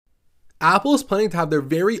Apple is planning to have their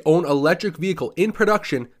very own electric vehicle in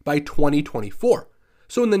production by 2024.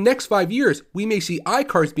 So in the next 5 years, we may see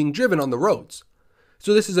iCars being driven on the roads.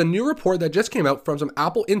 So this is a new report that just came out from some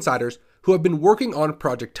Apple insiders who have been working on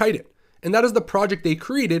Project Titan. And that is the project they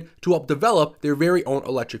created to help develop their very own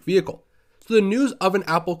electric vehicle. So the news of an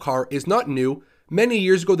Apple car is not new. Many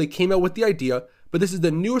years ago, they came out with the idea, but this is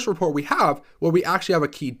the newest report we have where we actually have a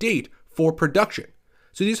key date for production.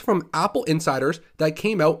 So these are from Apple insiders that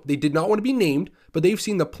came out. They did not want to be named, but they've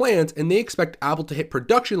seen the plans and they expect Apple to hit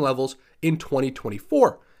production levels in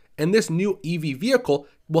 2024. And this new EV vehicle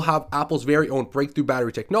will have Apple's very own breakthrough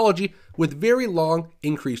battery technology with very long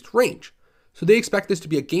increased range. So they expect this to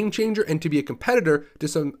be a game changer and to be a competitor to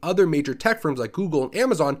some other major tech firms like Google and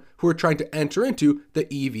Amazon who are trying to enter into the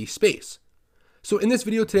EV space. So in this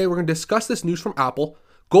video today, we're going to discuss this news from Apple,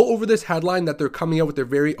 go over this headline that they're coming out with their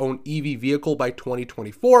very own EV vehicle by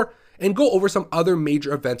 2024, and go over some other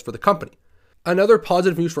major events for the company. Another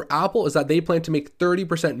positive news for Apple is that they plan to make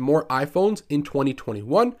 30% more iPhones in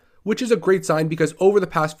 2021, which is a great sign because over the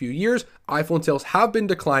past few years, iPhone sales have been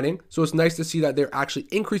declining. So it's nice to see that they're actually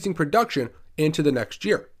increasing production into the next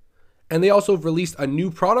year. And they also have released a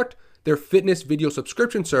new product, their fitness video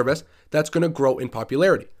subscription service, that's going to grow in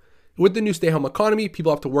popularity. With the new stay-home economy,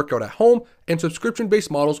 people have to work out at home, and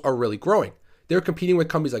subscription-based models are really growing. They're competing with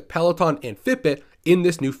companies like Peloton and Fitbit in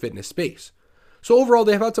this new fitness space. So overall,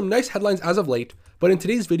 they have had some nice headlines as of late, but in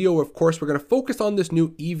today's video, of course, we're going to focus on this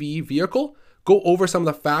new EV vehicle, go over some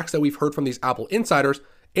of the facts that we've heard from these Apple insiders,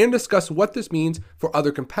 and discuss what this means for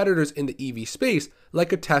other competitors in the EV space,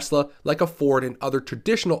 like a Tesla, like a Ford, and other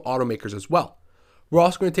traditional automakers as well. We're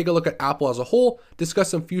also going to take a look at Apple as a whole, discuss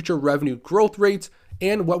some future revenue growth rates,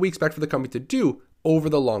 and what we expect for the company to do over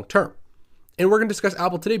the long term. And we're going to discuss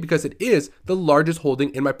Apple today because it is the largest holding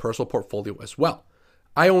in my personal portfolio as well.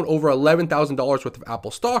 I own over $11,000 worth of Apple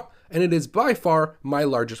stock, and it is by far my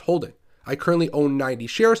largest holding. I currently own 90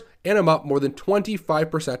 shares, and I'm up more than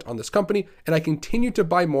 25% on this company, and I continue to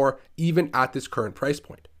buy more even at this current price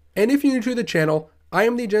point. And if you're new to the channel, I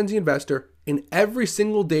am the Gen Z Investor, and every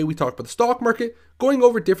single day we talk about the stock market, going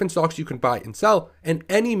over different stocks you can buy and sell, and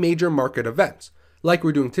any major market events, like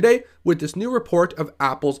we're doing today with this new report of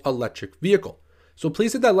Apple's electric vehicle. So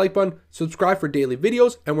please hit that like button, subscribe for daily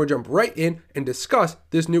videos, and we'll jump right in and discuss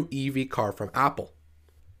this new EV car from Apple.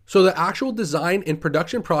 So the actual design and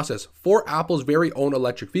production process for Apple's very own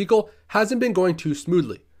electric vehicle hasn't been going too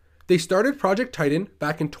smoothly. They started Project Titan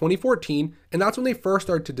back in 2014, and that's when they first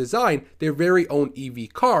started to design their very own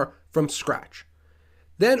EV car from scratch.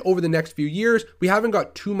 Then over the next few years, we haven't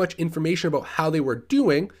got too much information about how they were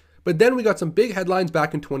doing, but then we got some big headlines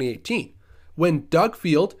back in 2018 when Doug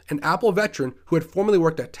Field, an Apple veteran who had formerly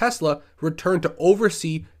worked at Tesla, returned to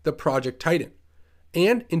oversee the Project Titan.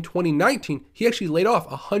 And in 2019, he actually laid off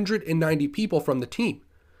 190 people from the team.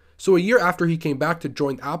 So a year after he came back to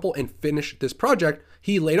join Apple and finish this project,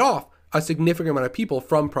 he laid off a significant amount of people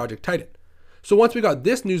from Project Titan. So once we got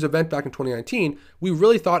this news event back in 2019, we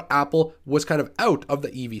really thought Apple was kind of out of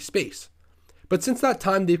the EV space. But since that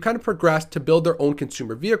time, they've kind of progressed to build their own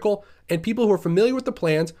consumer vehicle, and people who are familiar with the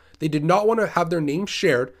plans, they did not want to have their names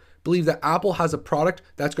shared, believe that Apple has a product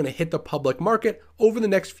that's going to hit the public market over the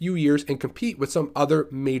next few years and compete with some other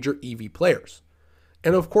major EV players.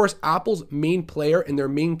 And of course, Apple's main player and their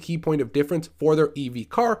main key point of difference for their EV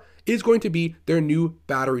car is going to be their new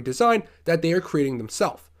battery design that they are creating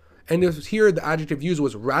themselves. And here the adjective used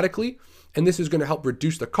was radically, and this is going to help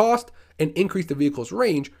reduce the cost and increase the vehicle's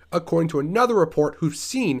range, according to another report who's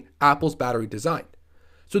seen Apple's battery design.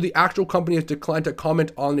 So the actual company has declined to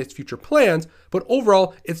comment on its future plans, but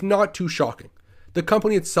overall, it's not too shocking. The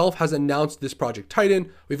company itself has announced this Project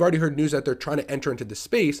Titan. We've already heard news that they're trying to enter into this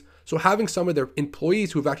space. So having some of their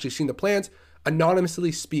employees who have actually seen the plans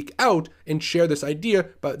anonymously speak out and share this idea,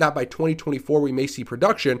 but that by 2024 we may see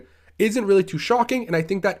production, isn't really too shocking. And I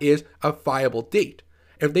think that is a viable date.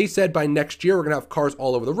 If they said by next year we're going to have cars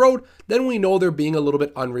all over the road, then we know they're being a little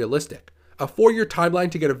bit unrealistic. A 4-year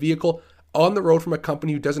timeline to get a vehicle on the road from a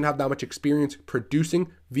company who doesn't have that much experience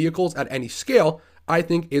producing vehicles at any scale, I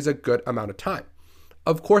think is a good amount of time.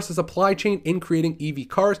 Of course, the supply chain in creating EV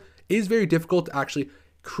cars is very difficult to actually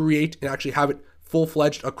create and actually have it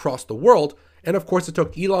full-fledged across the world. And of course, it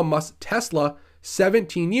took Elon Musk's Tesla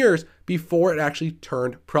 17 years before it actually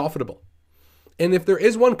turned profitable. And if there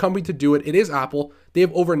is one company to do it, it is Apple. They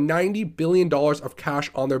have over $90 billion of cash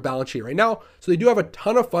on their balance sheet right now. So they do have a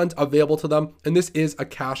ton of funds available to them. And this is a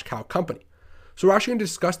cash cow company. So we're actually going to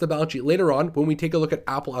discuss the balance sheet later on when we take a look at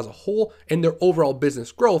Apple as a whole and their overall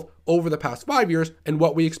business growth over the past 5 years and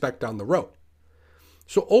what we expect down the road.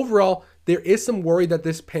 So overall, There is some worry that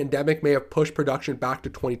this pandemic may have pushed production back to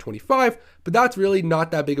 2025, but that's really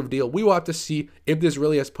not that big of a deal. We will have to see if this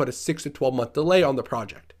really has put a 6 to 12 month delay on the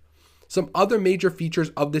project. Some other major features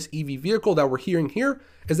of this EV vehicle that we're hearing here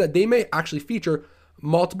is that they may actually feature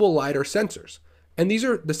multiple LiDAR sensors. And these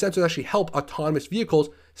are the sensors that actually help autonomous vehicles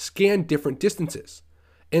scan different distances.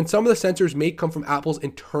 And some of the sensors may come from Apple's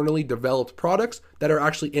internally developed products that are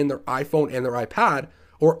actually in their iPhone and their iPad,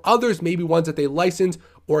 or others may be ones that they license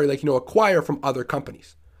or acquire from other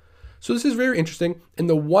companies. So this is very interesting. And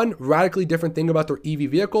the one radically different thing about their EV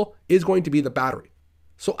vehicle is going to be the battery.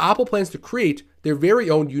 So Apple plans to create their very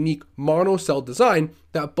own unique mono cell design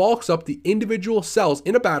that bulks up the individual cells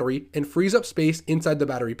in a battery and frees up space inside the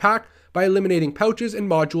battery pack by eliminating pouches and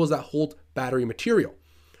modules that hold battery material.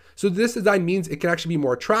 So this design means it can actually be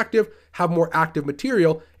more attractive, have more active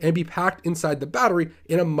material, and be packed inside the battery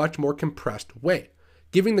in a much more compressed way,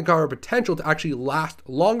 giving the car potential to actually last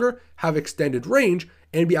longer, have extended range,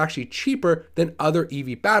 and be actually cheaper than other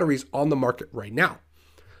EV batteries on the market right now.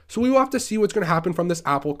 So we will have to see what's going to happen from this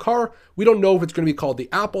Apple car. We don't know if it's going to be called the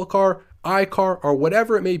Apple car, iCar, or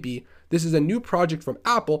whatever it may be. This is a new project from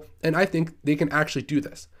Apple, and I think they can actually do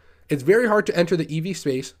this. It's very hard to enter the EV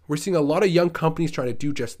space. We're seeing a lot of young companies trying to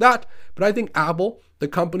do just that, but I think Apple, the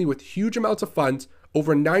company with huge amounts of funds,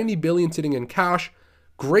 over 90 billion sitting in cash,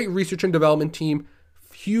 great research and development team,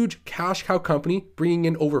 huge cash cow company bringing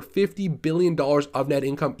in over $50 billion of net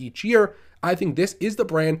income each year. I think this is the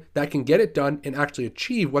brand that can get it done and actually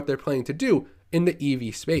achieve what they're planning to do in the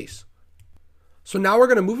EV space. So now we're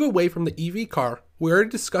going to move away from the EV car. We already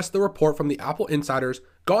discussed the report from the Apple insiders,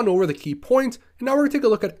 gone over the key points, and now we're going to take a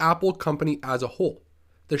look at Apple company as a whole.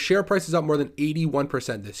 The share price is up more than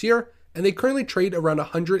 81% this year, and they currently trade around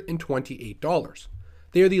 $128.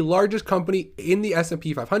 They are the largest company in the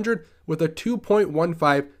S&P 500 with a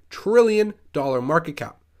 $2.15 trillion market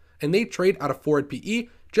cap, and they trade at a forward PE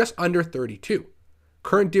just under 32.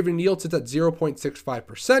 Current dividend yield sits at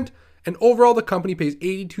 0.65%, and overall the company pays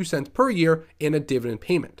 82 cents per year in a dividend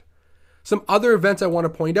payment. Some other events I want to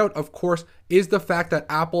point out, of course, is the fact that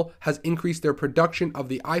Apple has increased their production of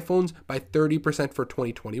the iPhones by 30% for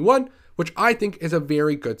 2021, which I think is a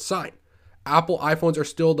very good sign. Apple iPhones are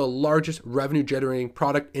still the largest revenue generating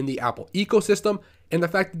product in the Apple ecosystem, and the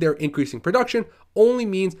fact that they're increasing production only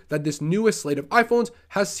means that this newest slate of iPhones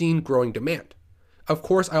has seen growing demand. Of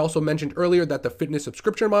course, I also mentioned earlier that the fitness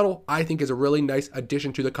subscription model I think is a really nice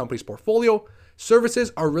addition to the company's portfolio.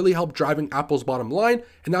 Services are really help driving Apple's bottom line,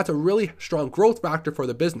 and that's a really strong growth factor for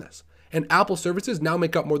the business. And Apple services now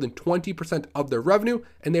make up more than 20% of their revenue,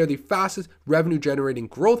 and they are the fastest revenue generating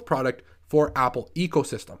growth product for Apple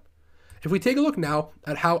ecosystem. If we take a look now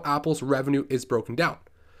at how Apple's revenue is broken down.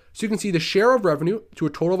 So you can see the share of revenue to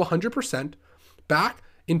a total of 100%. Back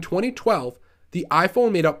in 2012, the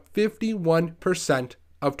iPhone made up 51%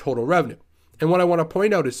 of total revenue. And what I want to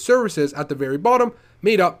point out is services at the very bottom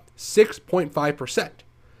made up 6.5%.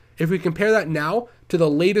 If we compare that now to the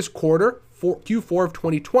latest quarter, for Q4 of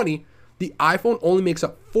 2020, the iPhone only makes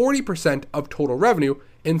up 40% of total revenue,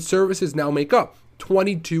 and services now make up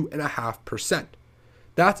 22.5%.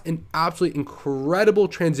 That's an absolutely incredible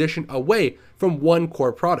transition away from one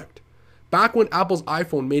core product. Back when Apple's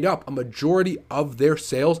iPhone made up a majority of their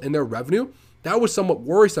sales and their revenue, that was somewhat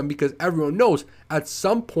worrisome because everyone knows at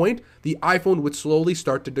some point the iPhone would slowly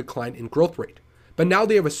start to decline in growth rate. But now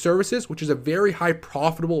they have a services, which is a very high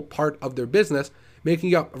profitable part of their business,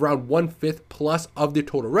 making up around 1/5 plus of the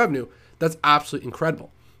total revenue. That's absolutely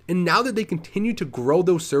incredible. And now that they continue to grow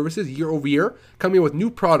those services year over year, coming in with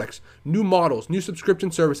new products, new models, new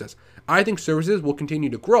subscription services, I think services will continue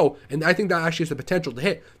to grow. And I think that actually has the potential to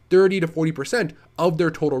hit 30 to 40% of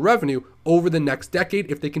their total revenue over the next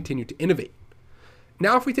decade if they continue to innovate.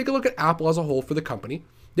 Now, if we take a look at Apple as a whole for the company,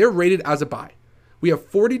 they're rated as a buy. We have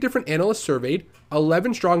 40 different analysts surveyed,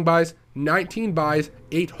 11 strong buys, 19 buys,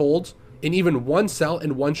 8 holds, and even 1 sell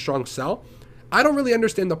and 1 strong sell. I don't really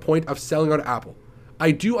understand the point of selling out of Apple. I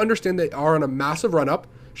do understand they are on a massive run up.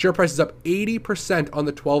 Share price is up 80% on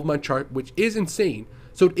the 12-month chart, which is insane.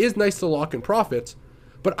 So it is nice to lock in profits,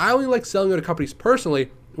 but I only like selling out of companies personally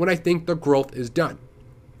when I think the growth is done.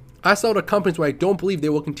 I sell to companies when I don't believe they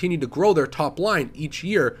will continue to grow their top line each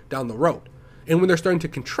year down the road, and when they're starting to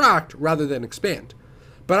contract rather than expand.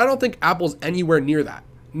 But I don't think Apple's anywhere near that.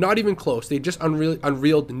 Not even close. They just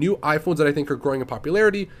unveiled new iPhones that I think are growing in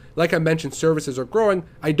popularity. Like I mentioned, services are growing.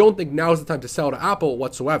 I don't think now is the time to sell to Apple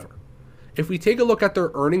whatsoever. If we take a look at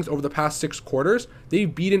their earnings over the past 6 quarters,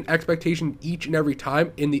 they've beaten expectation each and every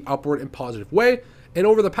time in the upward and positive way. And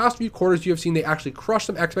over the past few quarters, you have seen they actually crush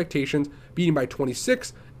some expectations, beating by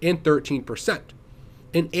 26 and 13%.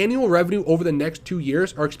 and annual revenue over the next 2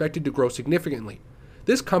 years are expected to grow significantly.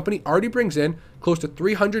 This company already brings in close to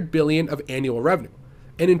 $300 billion of annual revenue.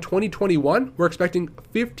 And in 2021, we're expecting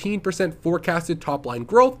 15% forecasted top line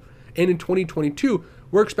growth. And in 2022,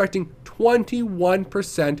 we're expecting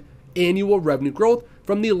 21% annual revenue growth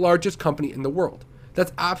from the largest company in the world.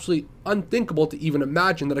 That's absolutely unthinkable to even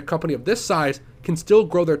imagine that a company of this size can still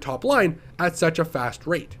grow their top line at such a fast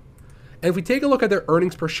rate. And if we take a look at their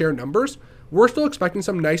earnings per share numbers, we're still expecting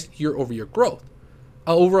some nice year-over-year growth.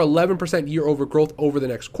 Over 11% year-over growth over the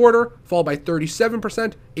next quarter, followed by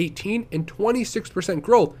 37%, 18%, and 26%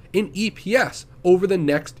 growth in EPS over the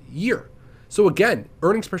next year. So again,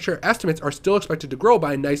 earnings per share estimates are still expected to grow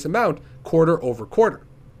by a nice amount quarter over quarter.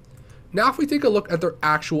 Now if we take a look at their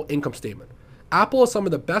actual income statement, Apple has some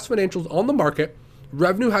of the best financials on the market.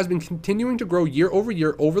 Revenue has been continuing to grow year over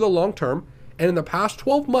year over the long term, and in the past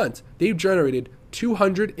 12 months, they've generated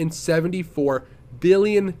 $274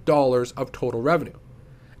 billion of total revenue.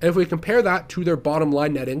 And if we compare that to their bottom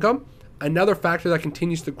line net income, another factor that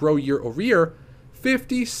continues to grow year over year,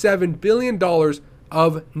 $57 billion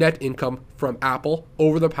of net income from Apple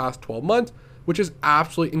over the past 12 months, which is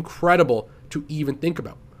absolutely incredible to even think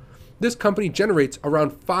about. This company generates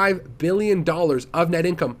around $5 billion of net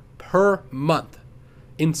income per month.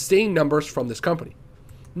 Insane numbers from this company.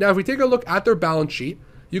 Now, if we take a look at their balance sheet,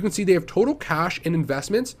 you can see they have total cash and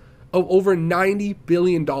investments of over $90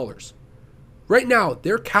 billion. Right now,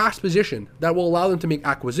 their cash position that will allow them to make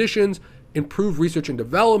acquisitions, improve research and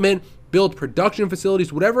development, build production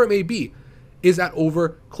facilities, whatever it may be, is at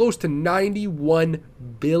over close to $91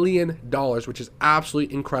 billion, which is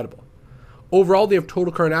absolutely incredible. Overall, they have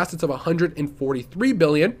total current assets of $143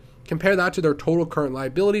 billion. Compare that to their total current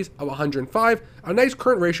liabilities of 105, a nice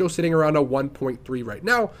current ratio sitting around a 1.3 right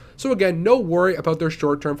now. So again, no worry about their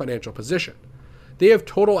short-term financial position. They have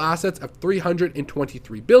total assets of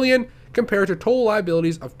 $323 billion compared to total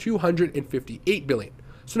liabilities of $258 billion.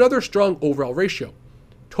 So another strong overall ratio.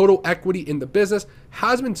 Total equity in the business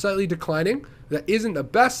has been slightly declining. That isn't the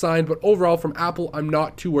best sign, but overall from Apple, I'm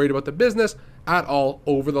not too worried about the business at all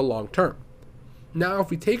over the long term. Now, if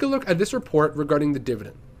we take a look at this report regarding the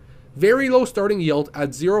dividend, very low starting yield at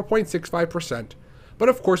 0.65%, but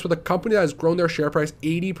of course with a company that has grown their share price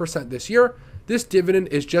 80% this year, this dividend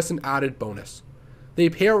is just an added bonus. The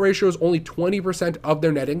payout ratio is only 20% of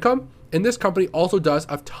their net income, and this company also does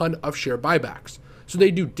a ton of share buybacks. So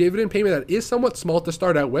they do dividend payment that is somewhat small to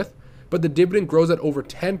start out with, but the dividend grows at over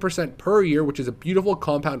 10% per year, which is a beautiful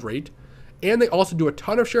compound rate. And they also do a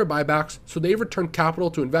ton of share buybacks, so they return capital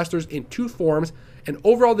to investors in 2 forms, and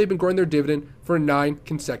overall they've been growing their dividend for 9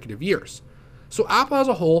 consecutive years. So Apple as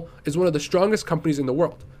a whole is one of the strongest companies in the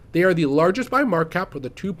world. They are the largest by market cap with a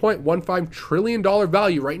 $2.15 trillion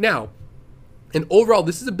value right now. And overall,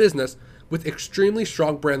 this is a business with extremely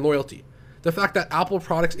strong brand loyalty. The fact that Apple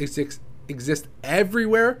products exist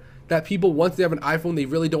everywhere, that people, once they have an iPhone, they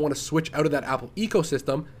really don't want to switch out of that Apple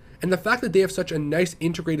ecosystem, and the fact that they have such a nice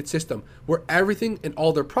integrated system where everything and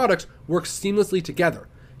all their products work seamlessly together.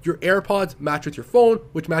 Your AirPods match with your phone,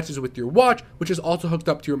 which matches with your watch, which is also hooked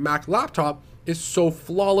up to your Mac laptop, is so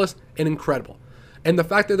flawless and incredible. And the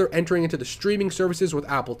fact that they're entering into the streaming services with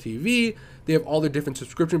Apple TV, they have all the different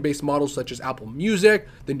subscription-based models such as Apple Music,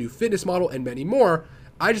 the new fitness model, and many more.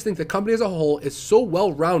 I just think the company as a whole is so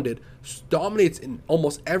well-rounded, dominates in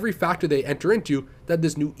almost every factor they enter into, that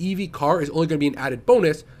this new EV car is only going to be an added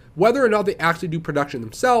bonus. Whether or not they actually do production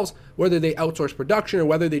themselves, whether they outsource production, or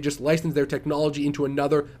whether they just license their technology into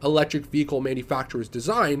another electric vehicle manufacturer's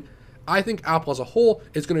design, I think Apple as a whole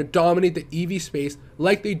is going to dominate the EV space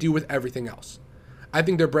like they do with everything else. I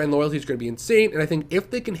think their brand loyalty is going to be insane, and I think if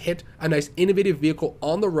they can hit a nice innovative vehicle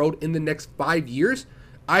on the road in the next 5 years,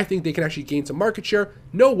 I think they can actually gain some market share.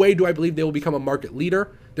 No way do I believe they will become a market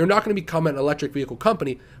leader. They're not going to become an electric vehicle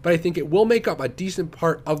company, but I think it will make up a decent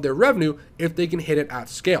part of their revenue if they can hit it at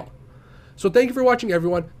scale. So thank you for watching,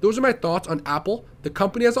 everyone. Those are my thoughts on Apple, the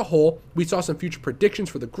company as a whole. We saw some future predictions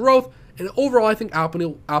for the growth, and overall, I think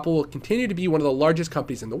Apple will continue to be one of the largest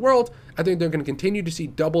companies in the world. I think they're going to continue to see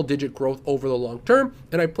double-digit growth over the long term,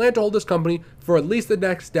 and I plan to hold this company for at least the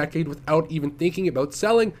next decade without even thinking about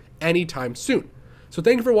selling anytime soon. So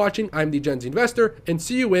thank you for watching. I'm the Gen Z Investor, and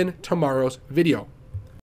see you in tomorrow's video.